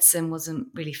medicine wasn't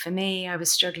really for me. I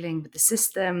was struggling with the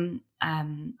system. I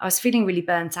was feeling really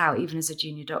burnt out, even as a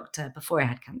junior doctor before I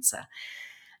had cancer.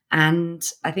 And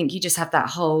I think you just have that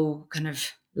whole kind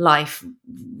of life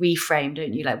reframe,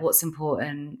 don't you? Like what's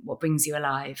important, what brings you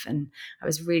alive. And I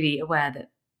was really aware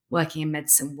that working in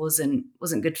medicine wasn't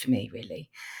good for me, really.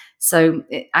 So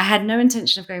I had no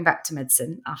intention of going back to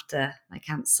medicine after my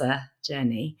cancer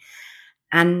journey.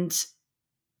 And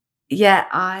yeah,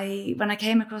 when I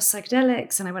came across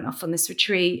psychedelics and I went off on this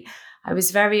retreat, I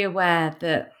was very aware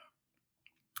that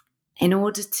in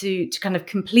order to kind of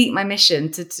complete my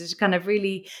mission, to kind of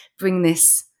really bring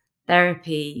this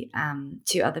therapy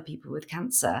to other people with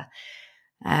cancer,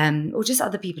 or just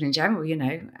other people in general,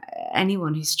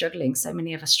 anyone who's struggling. So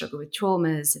many of us struggle with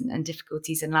traumas and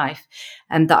difficulties in life,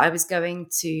 and that I was going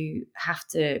to have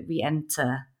to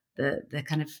re-enter the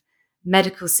kind of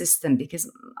medical system,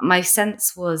 because my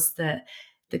sense was that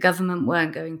the government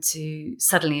weren't going to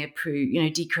suddenly approve,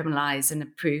 decriminalize and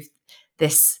approve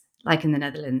this, like in the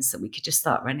Netherlands, that we could just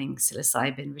start running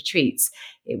psilocybin retreats.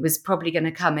 It was probably going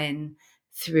to come in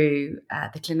through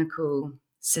the clinical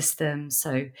system,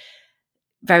 so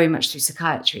very much through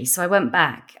psychiatry. So I went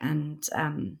back and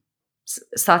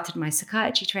started my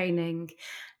psychiatry training,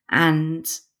 and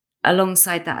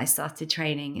alongside that, I started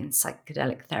training in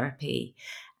psychedelic therapy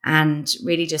and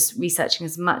really just researching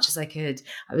as much as I could.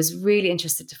 I was really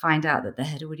interested to find out that there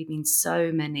had already been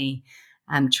so many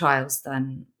trials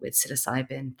done with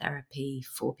psilocybin therapy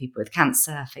for people with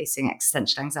cancer facing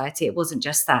existential anxiety. It wasn't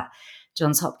just that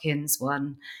Johns Hopkins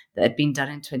one that had been done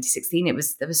in 2016.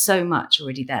 There was so much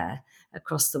already there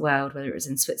across the world, whether it was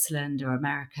in Switzerland or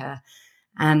America.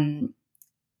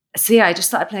 So yeah, I just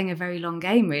started playing a very long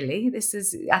game, really.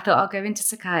 I thought I'll go into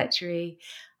psychiatry,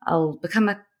 I'll become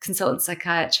a consultant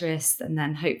psychiatrist, and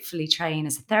then hopefully train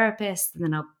as a therapist. And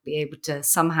then I'll be able to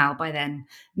somehow, by then,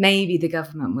 maybe the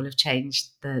government will have changed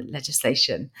the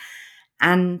legislation.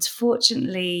 And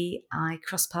fortunately, I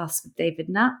crossed paths with David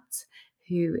Nutt,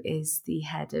 who is the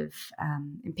head of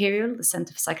Imperial, the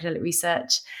Centre for Psychedelic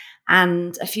Research,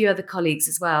 and a few other colleagues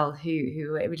as well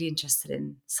who are really interested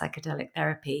in psychedelic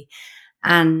therapy,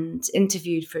 and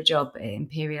interviewed for a job at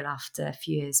Imperial after a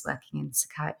few years working in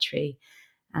psychiatry,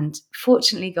 and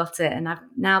fortunately got it. And I've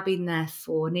now been there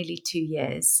for nearly 2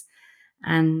 years.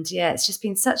 And yeah, it's just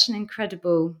been such an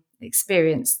incredible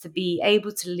experience to be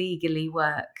able to legally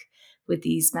work with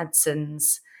these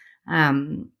medicines,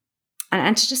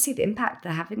 and to just see the impact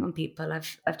they're having on people.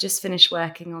 I've just finished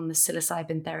working on the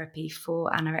psilocybin therapy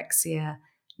for anorexia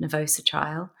nervosa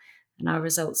trial, and our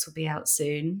results will be out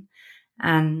soon.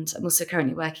 And I'm also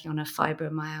currently working on a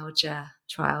fibromyalgia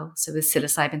trial, so with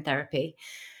psilocybin therapy.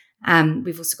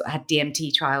 We've also had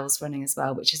DMT trials running as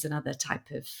well, which is another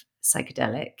type of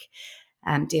psychedelic,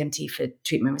 DMT for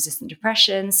treatment-resistant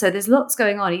depression. So there's lots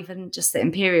going on, even just at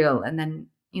Imperial. And then,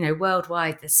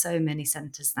 worldwide, there's so many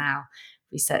centres now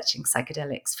researching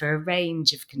psychedelics for a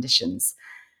range of conditions.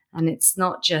 And it's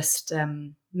not just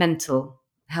mental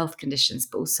health conditions,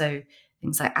 but also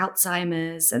things like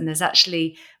Alzheimer's. And there's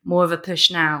actually more of a push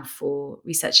now for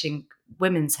researching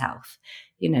women's health.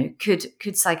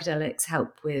 Could psychedelics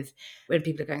help with when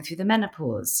people are going through the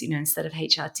menopause, instead of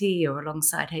HRT or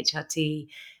alongside HRT?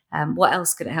 What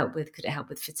else could it help with? Could it help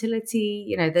with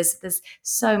fertility? There's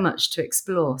so much to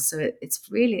explore. So it's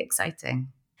really exciting.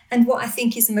 And what I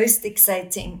think is most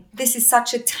exciting, this is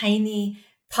such a tiny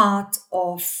part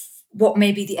of what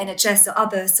maybe the NHS or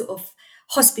other sort of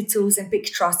hospitals and big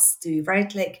trusts do,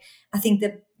 right? Like, I think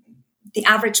that the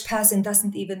average person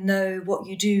doesn't even know what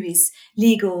you do is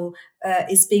legal,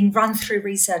 is being run through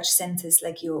research centers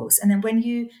like yours. And then when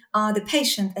you are the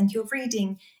patient and you're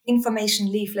reading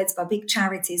information leaflets by big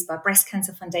charities, by breast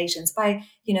cancer foundations, by,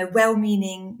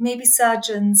 well-meaning, maybe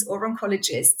surgeons or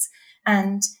oncologists,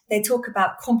 and they talk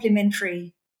about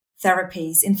complementary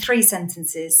therapies in 3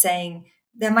 sentences, saying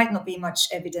there might not be much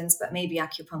evidence, but maybe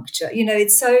acupuncture.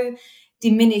 It's so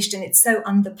diminished and it's so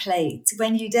underplayed.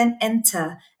 When you then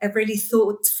enter a really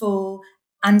thoughtful,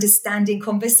 understanding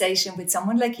conversation with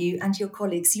someone like you and your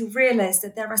colleagues, you realize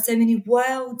that there are so many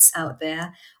worlds out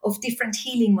there of different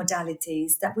healing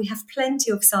modalities that we have plenty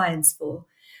of science for,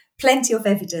 plenty of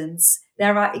evidence.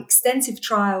 There are extensive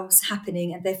trials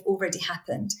happening and they've already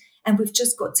happened. And we've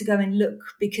just got to go and look,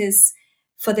 because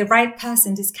for the right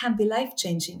person, this can be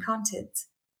life-changing, can't it?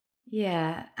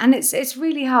 Yeah, and it's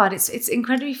really hard. It's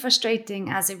incredibly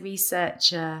frustrating as a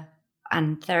researcher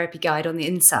and therapy guide on the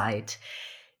inside.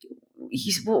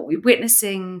 What we're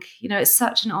witnessing, it's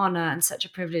such an honor and such a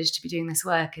privilege to be doing this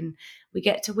work, and we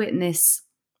get to witness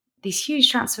these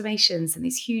huge transformations and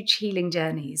these huge healing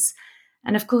journeys.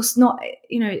 And of course,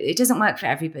 it doesn't work for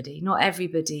everybody. Not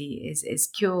everybody is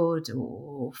cured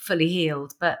or fully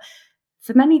healed, but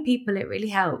for many people, it really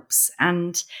helps.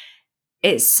 And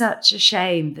it's such a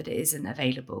shame that it isn't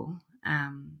available.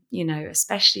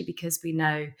 especially because we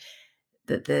know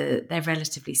that they're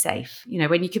relatively safe.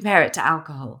 When you compare it to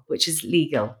alcohol, which is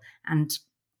legal and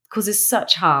causes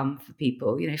such harm for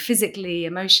people, physically,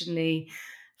 emotionally,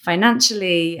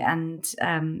 financially. And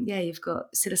you've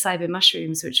got psilocybin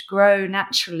mushrooms, which grow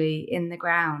naturally in the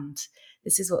ground.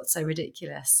 This is what's so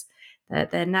ridiculous.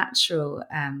 They're natural.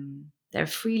 They're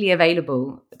freely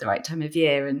available at the right time of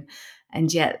year,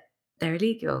 and yet they're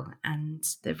illegal. And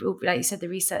like you said, the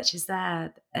research is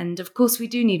there. And of course, we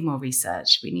do need more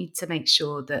research. We need to make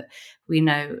sure that we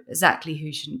know exactly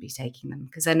who shouldn't be taking them,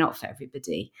 because they're not for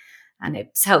everybody. And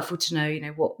it's helpful to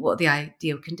know, what are the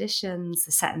ideal conditions,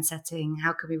 the setting,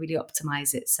 how can we really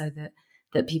optimize it so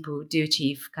that people do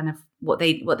achieve kind of what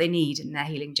they need in their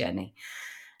healing journey.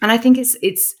 And I think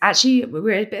it's actually,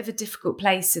 we're at a bit of a difficult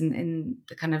place in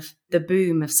the kind of the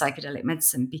boom of psychedelic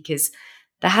medicine, because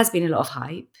there has been a lot of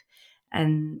hype,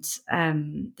 and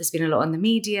there's been a lot on the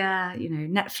media,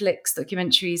 Netflix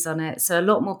documentaries on it. So a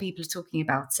lot more people are talking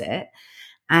about it,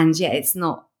 and yet it's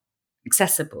not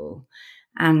accessible.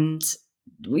 And,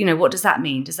 what does that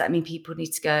mean? Does that mean people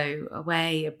need to go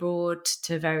away abroad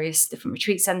to various different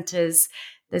retreat centers?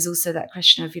 There's also that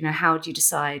question of, how do you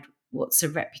decide what's a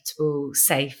reputable,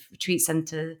 safe retreat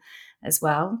center as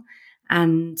well?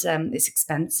 And it's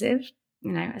expensive,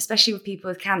 especially with people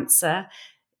with cancer.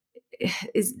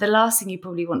 Is the last thing you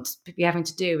probably want to be having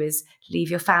to do is leave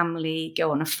your family,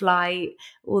 go on a flight,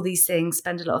 all these things,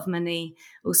 spend a lot of money.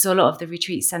 Also, a lot of the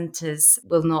retreat centers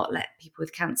will not let people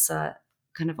with cancer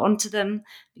kind of onto them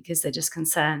because they're just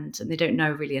concerned and they don't know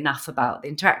really enough about the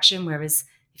interaction. Whereas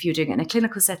if you're doing it in a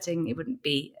clinical setting, it wouldn't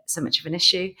be so much of an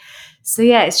issue. So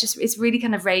yeah, it's really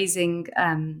kind of raising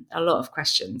a lot of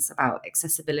questions about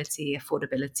accessibility,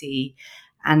 affordability,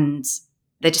 and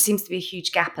there just seems to be a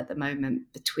huge gap at the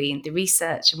moment between the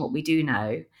research and what we do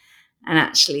know and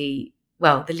actually,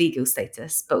 the legal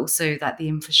status, but also that the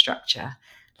infrastructure.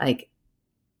 Like,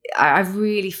 I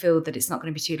really feel that it's not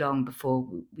going to be too long before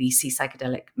we see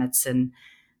psychedelic medicine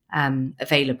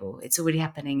available. It's already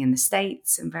happening in the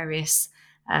States, in various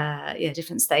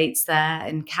different states there,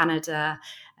 in Canada.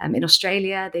 In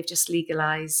Australia, they've just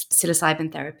legalized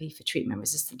psilocybin therapy for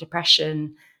treatment-resistant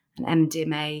depression and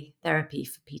MDMA therapy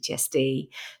for PTSD.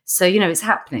 So, it's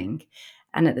happening.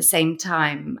 And at the same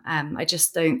time, I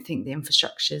just don't think the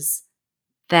infrastructure's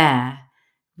there.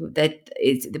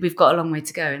 We've got a long way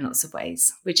to go in lots of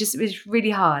ways, which is really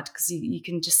hard because you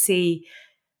can just see,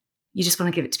 you just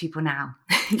want to give it to people now.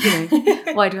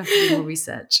 Why do I have to do more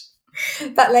research?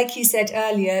 But like you said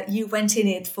earlier, you went in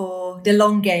it for the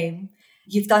long game.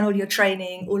 You've done all your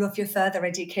training, all of your further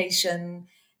education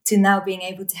to now being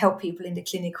able to help people in the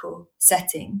clinical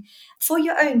setting. For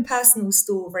your own personal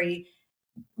story,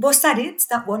 was that it,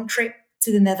 that one trip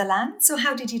to the Netherlands? Or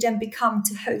how did you then become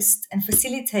to host and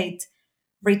facilitate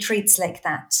retreats like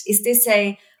that? Is this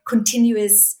a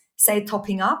continuous, say,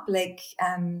 topping up, like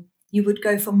you would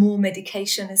go for more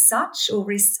medication as such, or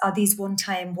are these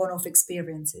one-off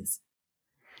experiences?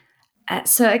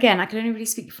 So again, I can only really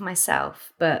speak for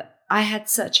myself, but I had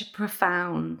such a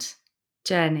profound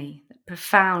journey,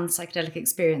 profound psychedelic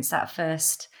experience that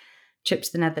first trip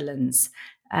to the Netherlands,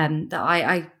 that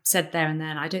I said there and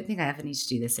then, I don't think I ever need to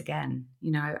do this again.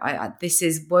 This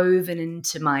is woven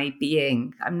into my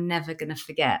being. I'm never going to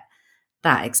forget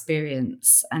that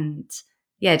experience. And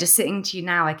yeah, just sitting to you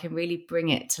now, I can really bring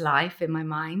it to life in my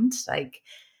mind. Like,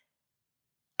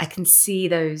 I can see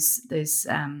those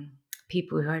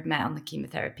people who I'd met on the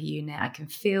chemotherapy unit. I can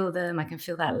feel them. I can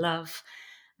feel that love.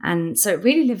 And so it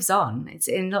really lives on. It's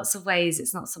in lots of ways,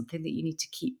 it's not something that you need to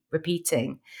keep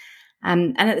repeating.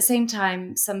 And at the same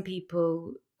time, some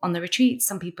people on the retreats,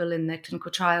 some people in the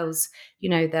clinical trials,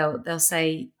 they'll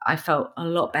say, I felt a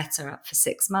lot better for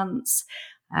 6 months.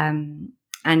 And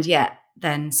yet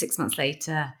then 6 months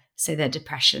later, say their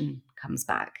depression comes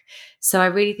back. So I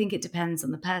really think it depends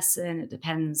on the person. It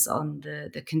depends on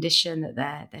the condition that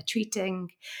they're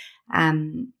treating.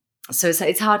 So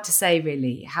it's hard to say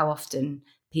really how often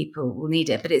people will need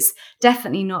it, but it's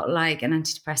definitely not like an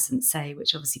antidepressant, say,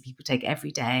 which obviously people take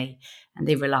every day and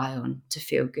they rely on to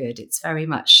feel good. It's very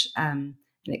much an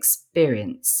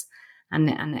experience, and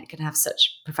it can have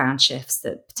such profound shifts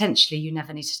that potentially you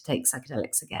never need to take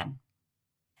psychedelics again.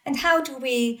 And how do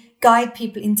we guide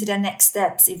people into their next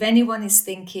steps? If anyone is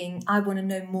thinking, I want to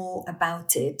know more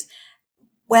about it,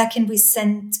 where can we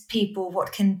send people?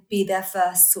 What can be their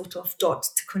first sort of dot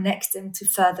to connect them to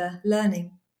further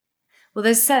learning? Well,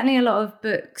 there's certainly a lot of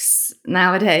books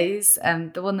nowadays.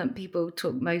 The one that people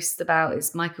talk most about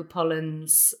is Michael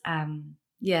Pollan's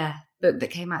book that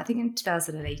came out, I think, in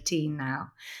 2018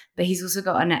 now. But he's also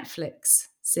got a Netflix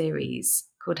series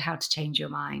called How to Change Your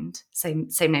Mind. Same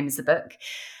name as the book.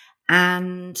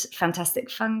 And Fantastic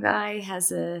Fungi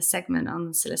has a segment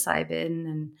on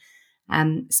psilocybin,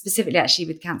 and specifically actually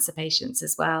with cancer patients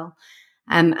as well.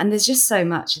 And there's just so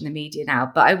much in the media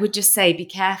now. But I would just say, be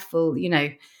careful.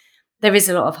 There is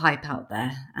a lot of hype out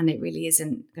there, and it really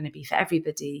isn't going to be for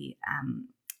everybody.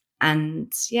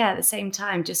 And at the same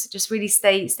time, just really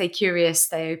stay curious,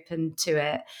 stay open to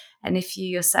it. And if you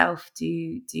yourself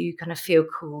do kind of feel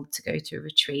called to go to a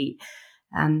retreat,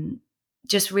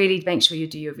 just really make sure you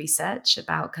do your research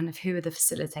about kind of who are the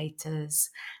facilitators,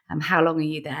 how long are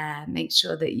you there, make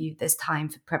sure that there's time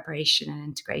for preparation and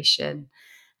integration.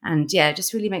 And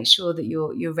just really make sure that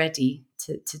you're ready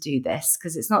to do this,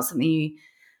 because it's not something you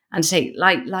undertake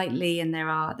lightly, and there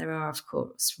are of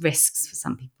course risks for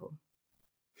some people.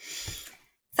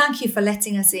 Thank you for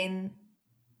letting us in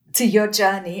to your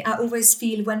journey. I always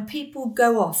feel when people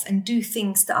go off and do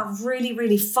things that are really,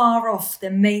 really far off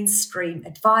the mainstream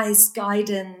advice,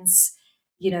 guidance,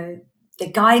 the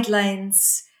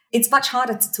guidelines, it's much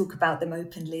harder to talk about them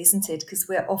openly, isn't it? Because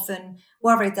we're often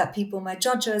worried that people might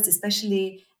judge us,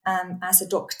 especially as a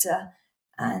doctor.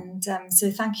 And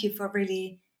so thank you for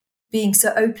really being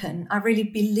so open. I really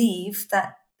believe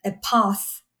that a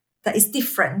path that is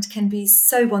different can be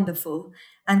so wonderful,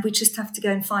 and we just have to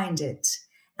go and find it.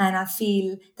 And I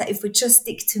feel that if we just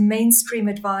stick to mainstream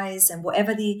advice and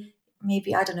whatever the,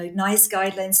 maybe, I don't know, nice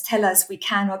guidelines tell us we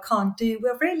can or can't do,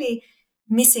 we're really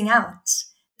missing out,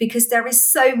 because there is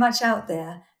so much out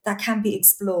there that can be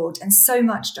explored and so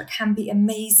much that can be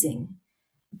amazing.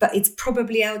 But it's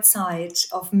probably outside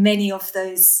of many of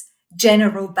those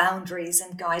general boundaries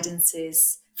and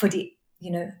guidances for the,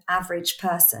 average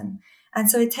person. And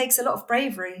so it takes a lot of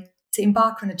bravery to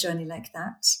embark on a journey like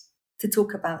that, to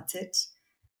talk about it.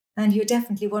 And you're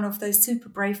definitely one of those super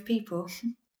brave people.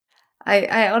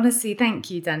 I honestly, thank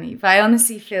you, Danny. But I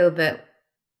honestly feel that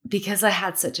because I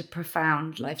had such a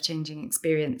profound, life-changing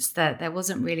experience, that there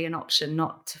wasn't really an option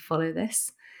not to follow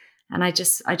this. And I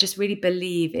just really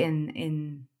believe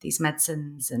in these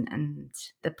medicines and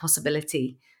the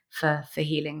possibility for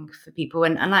healing for people.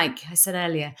 And like I said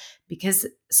earlier, because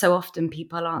so often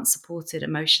people aren't supported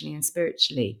emotionally and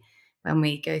spiritually when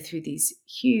we go through these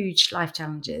huge life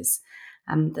challenges,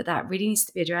 that really needs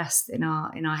to be addressed in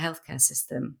our healthcare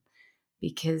system,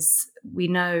 because we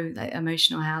know that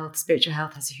emotional health, spiritual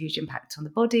health has a huge impact on the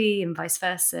body and vice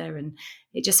versa. And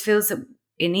it just feels that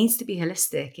it needs to be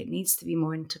holistic. It needs to be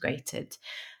more integrated.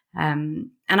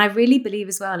 And I really believe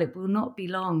as well, it will not be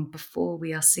long before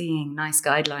we are seeing nice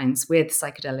guidelines with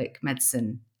psychedelic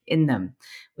medicine in them.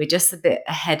 We're just a bit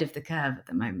ahead of the curve at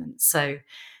the moment. So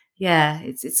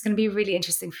it's going to be a really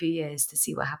interesting few years to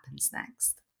see what happens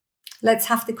next. Let's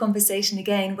have the conversation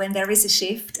again when there is a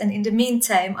shift. And in the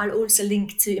meantime, I'll also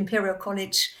link to Imperial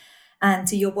College and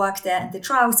to your work there and the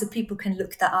trial, so people can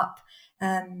look that up.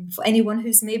 For anyone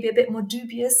who's maybe a bit more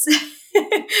dubious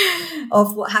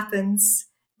of what happens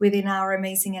within our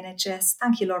amazing NHS.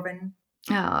 Thank you, Lauren.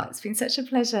 Oh, it's been such a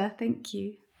pleasure. Thank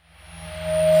you.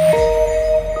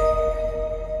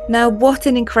 Now, what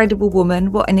an incredible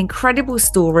woman, what an incredible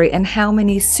story, and how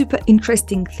many super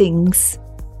interesting things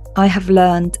I have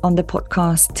learned on the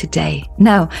podcast today.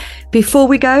 Now, before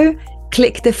we go,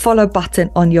 click the follow button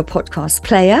on your podcast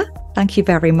player. Thank you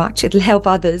very much. It'll help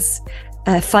others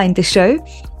find the show.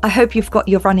 I hope you've got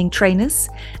your running trainers.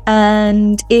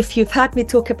 And if you've heard me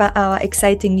talk about our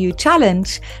exciting new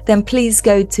challenge, then please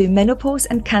go to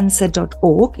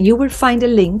menopauseandcancer.org. You will find a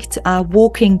link to our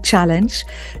walking challenge.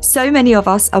 So many of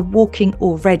us are walking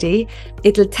already.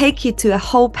 It'll take you to a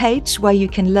whole page where you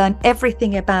can learn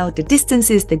everything about the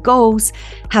distances, the goals,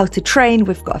 how to train.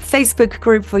 We've got a Facebook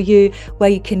group for you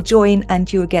where you can join,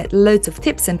 and you'll get loads of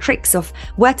tips and tricks of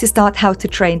where to start, how to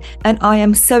train. And I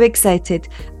am so excited.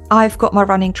 I've got my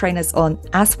running trainers on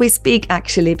as we speak,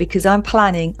 actually, because I'm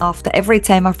planning after every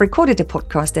time I've recorded a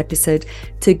podcast episode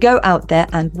to go out there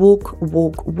and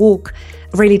walk,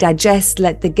 really digest,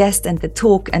 let the guest and the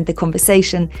talk and the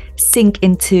conversation sink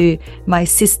into my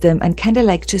system and kind of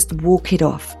like just walk it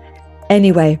off.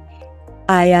 Anyway,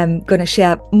 I am going to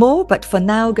share more, but for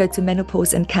now, go to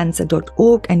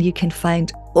menopauseandcancer.org and you can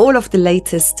find all of the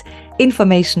latest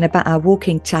information about our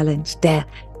walking challenge there.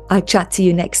 I'll chat to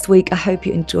you next week. I hope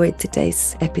you enjoyed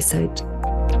today's episode.